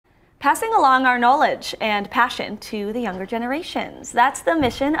Passing along our knowledge and passion to the younger generations. That's the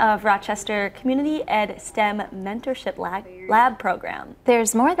mission of Rochester Community Ed STEM Mentorship Lab program.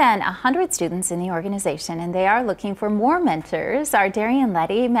 There's more than 100 students in the organization, and they are looking for more mentors. Our Darian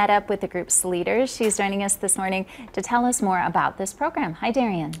Letty met up with the group's leaders. She's joining us this morning to tell us more about this program. Hi,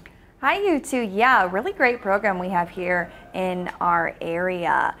 Darian. Hi, you two. Yeah, really great program we have here in our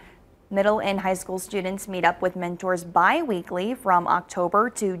area. Middle and high school students meet up with mentors bi-weekly from October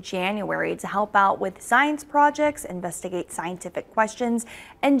to January to help out with science projects, investigate scientific questions,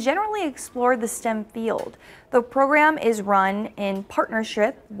 and generally explore the STEM field. The program is run in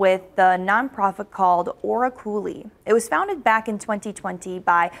partnership with the nonprofit called Oraculi. It was founded back in 2020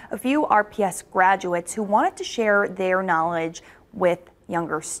 by a few RPS graduates who wanted to share their knowledge with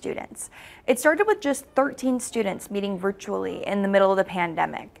younger students. It started with just 13 students meeting virtually in the middle of the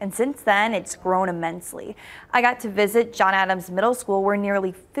pandemic, and since then it's grown immensely. I got to visit John Adams Middle School, where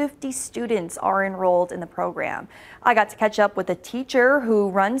nearly 50 students are enrolled in the program. I got to catch up with a teacher who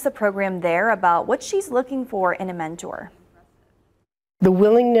runs the program there about what she's looking for in a mentor. The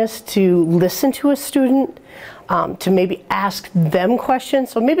willingness to listen to a student, to maybe ask them questions.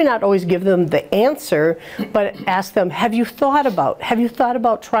 So maybe not always give them the answer, but ask them, have you thought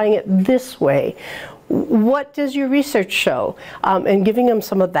about trying it this way? What does your research show? And giving them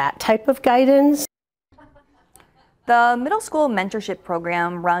some of that type of guidance. The middle school mentorship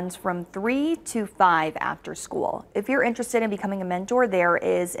program runs from 3 to 5 after school. If you're interested in becoming a mentor, there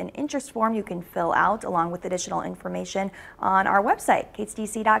is an interest form you can fill out along with additional information on our website,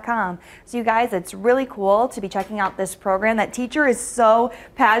 katesdc.com. So you guys, it's really cool to be checking out this program. That teacher is so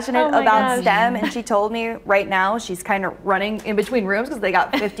passionate about STEM, and she told me right now she's kind of running in between rooms because they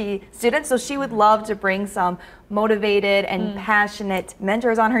got 50 students, so she would love to bring some motivated and passionate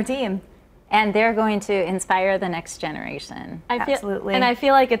mentors on her team. And they're going to inspire the next generation. Absolutely. And I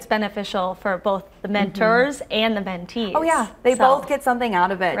feel like it's beneficial for both the mentors and the mentees. Oh yeah, they both get something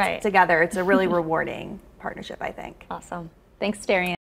out of it together. It's a really rewarding partnership, I think. Awesome. Thanks, Darian.